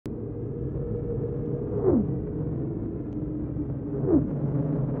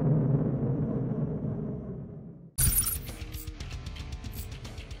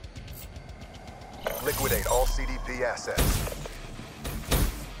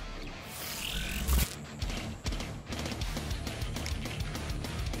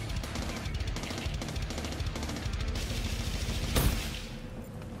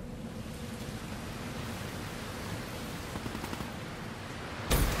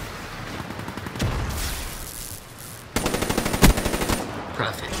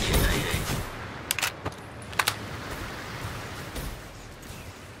Prophet K.I.A.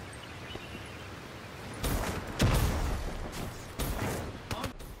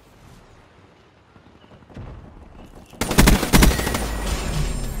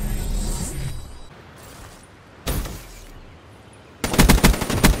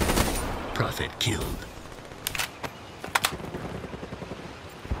 Prophet killed.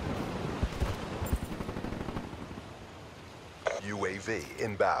 UAV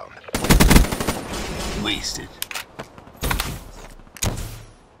inbound. Wasted.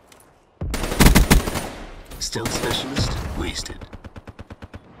 Stealth specialist wasted.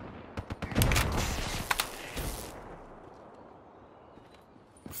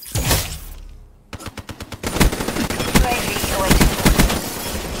 UAV awaiting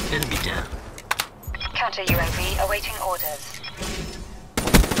orders. Enemy down. Counter UAV awaiting orders.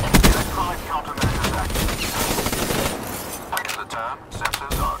 Electronic countermeasures active. In the turn,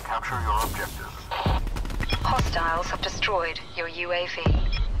 sensors are capture your objective. Hostiles have destroyed your UAV.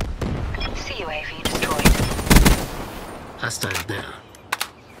 CUAV destroyed. Hostile down.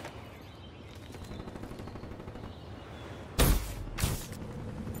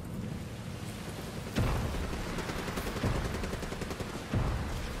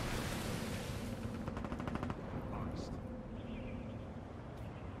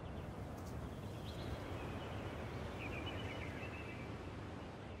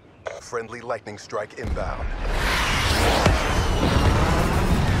 Friendly lightning strike inbound.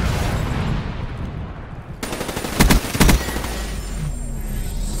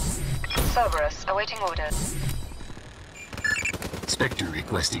 Cerberus awaiting orders. Spectre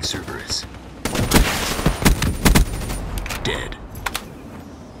requesting Cerberus. Dead.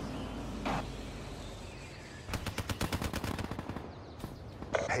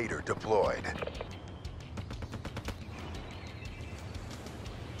 Hater deployed.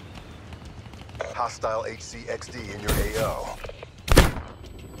 Hostile HCXD in your AO.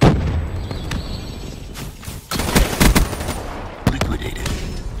 Liquidated.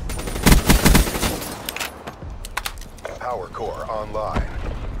 Power core online.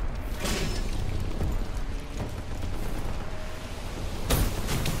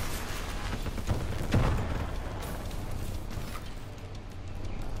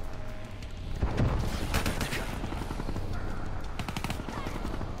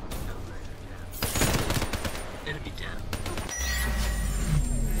 Enemy down.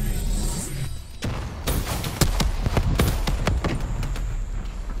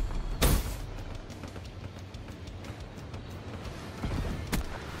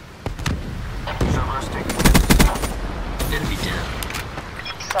 Cerberus taking hits. Enemy down.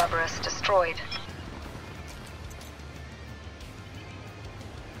 Cerberus destroyed.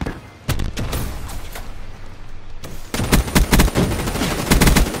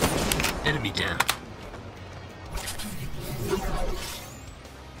 Enemy down.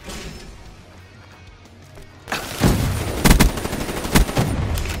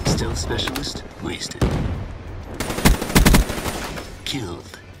 Stealth specialist wasted.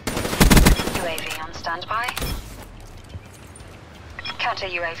 Killed. UAV on standby. Counter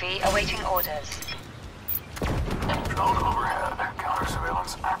UAV awaiting orders. Drone overhead. Counter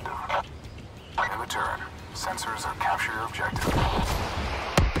surveillance active. In the turn, sensors are capture your objective.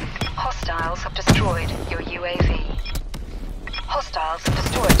 Hostiles have destroyed your UAV. Hostiles have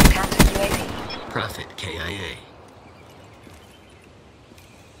destroyed your counter UAV. Prophet K.I.A.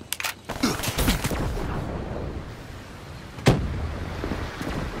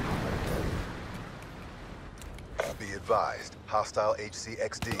 Be advised, hostile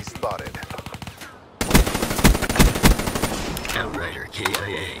HCXD spotted. Outrider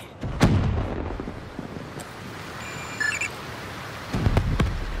K.I.A.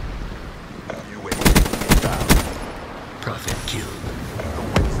 UAV inbound. Prophet killed. The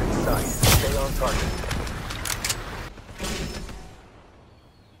wind's in sight. Stay on target.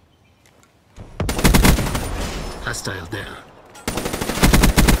 Hostile down.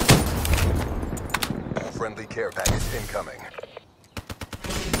 Friendly care package incoming.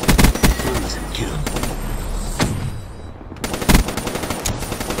 Wounds and kill.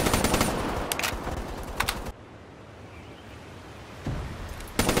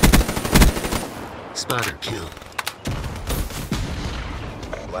 Spotter kill.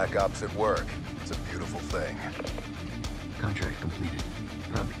 Black Ops at work. It's a beautiful thing. Contract completed.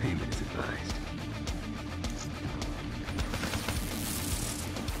 Prompt payment is advised.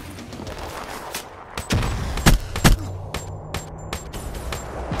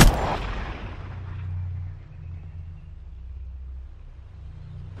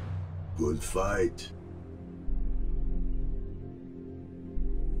 Good fight.